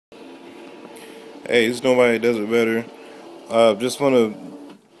Hey, it's nobody does it better. Just want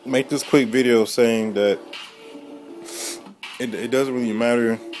to make this quick video saying that it doesn't really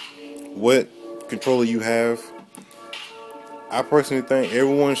matter what controller you have. I personally think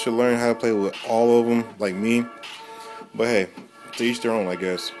everyone should learn how to play with all of them, like me. But hey, to each their own, I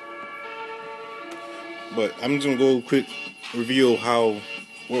guess. But I'm just gonna go a quick review of how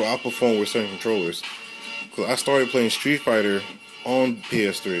I perform with certain controllers. Cause I started playing Street Fighter on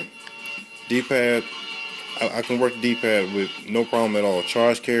PS3. D-pad, I can work the D-pad with no problem at all.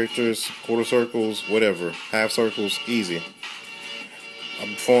 Charge characters, quarter circles, whatever, half circles, easy. I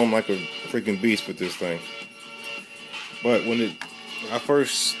perform like a freaking beast with this thing. But when I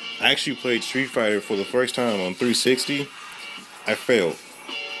first actually played Street Fighter for the first time on 360, I failed.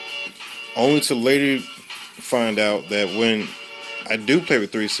 Only to later find out that when I do play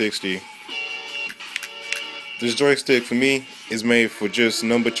with 360, this joystick for me is made for just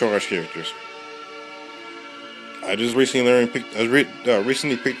number charge characters. I just recently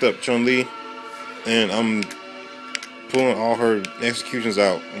recently picked up Chun-Li, and I'm pulling all her executions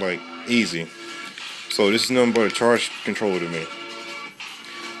out like easy. So this is nothing but a charge controller to me.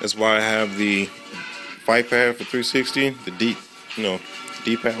 That's why I have the fight pad for 360, the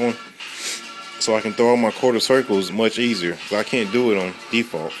D-pad one, so I can throw all my quarter circles much easier. Cause I can't do it on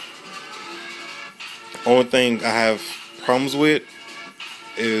default. Only thing I have problems with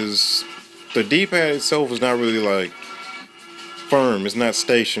is the D-pad itself is not really like firm. It's not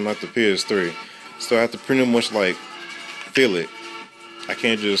stationed like the PS3. So I have to pretty much like feel it. I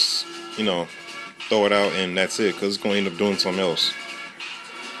can't just, throw it out and that's it, because it's going to end up doing something else.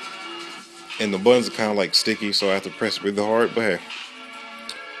 And the buttons are kind of like sticky, so I have to press really hard. But hey,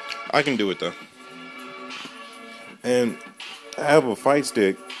 I can do it though. And I have a fight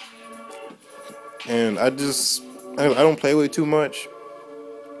stick, and I don't play with it too much.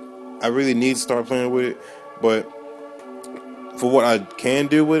 I really need to start playing with it, but for what I can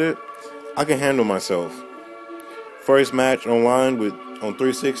do with it, I can handle myself. First match online on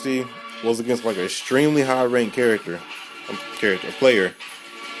 360 was against like an extremely high ranked player,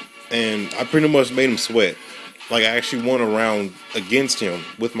 and I pretty much made him sweat. Like I actually won a round against him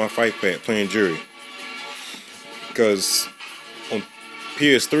with my fight pad playing jury. Because on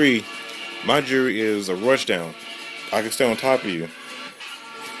PS3, my jury is a rushdown. I can stay on top of you.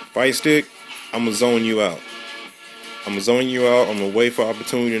 Fight stick, I'm gonna zone you out. I'm gonna wait for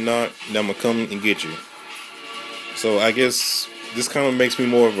opportunity to knock, then I'm gonna come and get you. So I guess this kind of makes me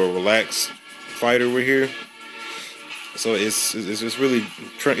more of a relaxed fighter over here. So it's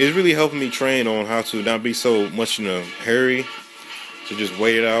really helping me train on how to not be so much in a hurry, to just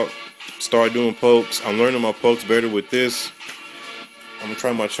wait it out, start doing pokes. I'm learning my pokes better with this. I'm gonna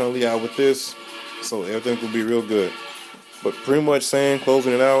try my Chun-Li out with this, so everything will be real good. But pretty much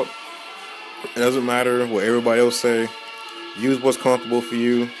closing it out, it doesn't matter what everybody else say. Use what's comfortable for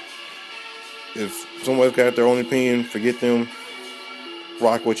you. If somebody's got their own opinion, forget them.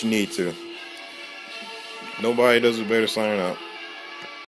 Rock what you need to. Nobody does it better. Signing out.